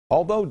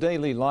Although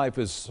daily life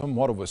is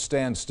somewhat of a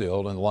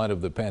standstill in light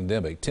of the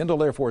pandemic,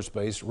 Tyndall Air Force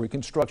Base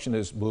reconstruction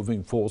is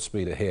moving full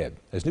speed ahead.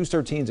 As News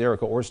 13's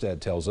Erica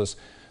Orstad tells us,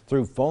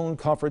 through phone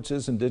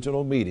conferences and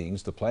digital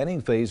meetings, the planning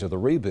phase of the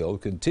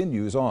rebuild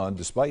continues on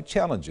despite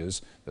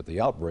challenges that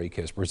the outbreak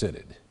has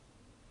presented.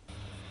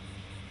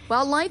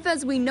 While life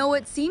as we know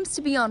it seems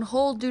to be on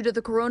hold due to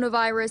the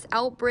coronavirus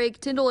outbreak,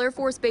 Tyndall Air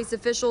Force Base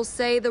officials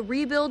say the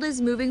rebuild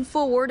is moving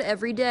forward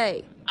every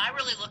day. I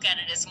really look at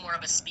it as more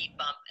of a speed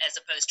bump as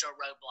opposed to a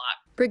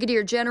roadblock.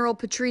 Brigadier General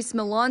Patrice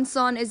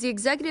Melanson is the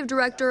executive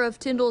director of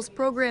Tyndall's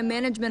Program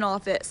Management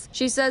Office.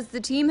 She says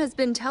the team has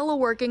been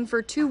teleworking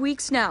for 2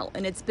 weeks now,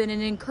 and it's been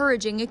an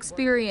encouraging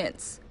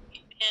experience.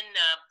 We've been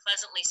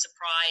pleasantly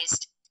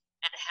surprised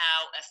at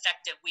how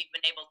effective we've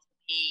been able to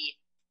be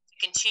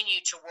to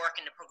continue to work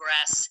and to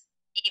progress,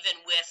 even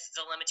with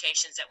the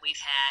limitations that we've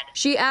had.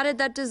 She added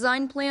that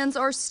design plans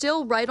are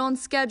still right on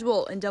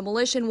schedule and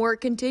demolition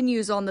work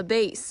continues on the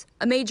base.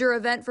 A major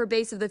event for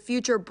Base of the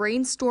Future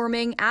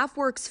brainstorming,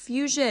 AFWorks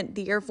Fusion,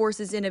 the Air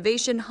Force's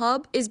innovation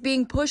hub, is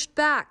being pushed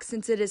back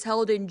since it is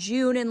held in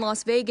June in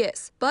Las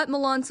Vegas. But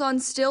Melanson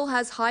still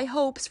has high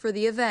hopes for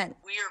the event.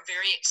 We are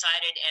very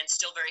excited and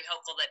still very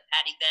hopeful that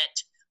that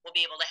event will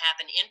be able to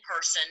happen in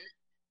person.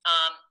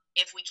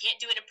 If we can't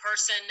do it in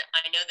person,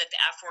 I know that the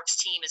AFWorks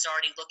team is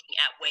already looking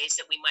at ways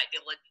that we might be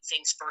able to do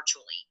things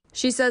virtually.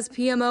 She says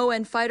PMO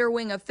and fighter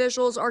wing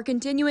officials are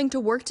continuing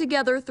to work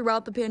together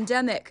throughout the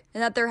pandemic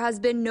and that there has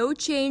been no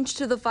change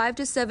to the 5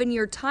 to 7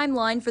 year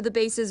timeline for the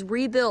base's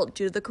rebuild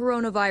due to the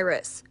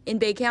coronavirus. In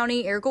Bay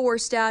County, Erica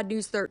Orstad,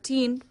 News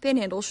 13,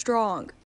 Panhandle Strong.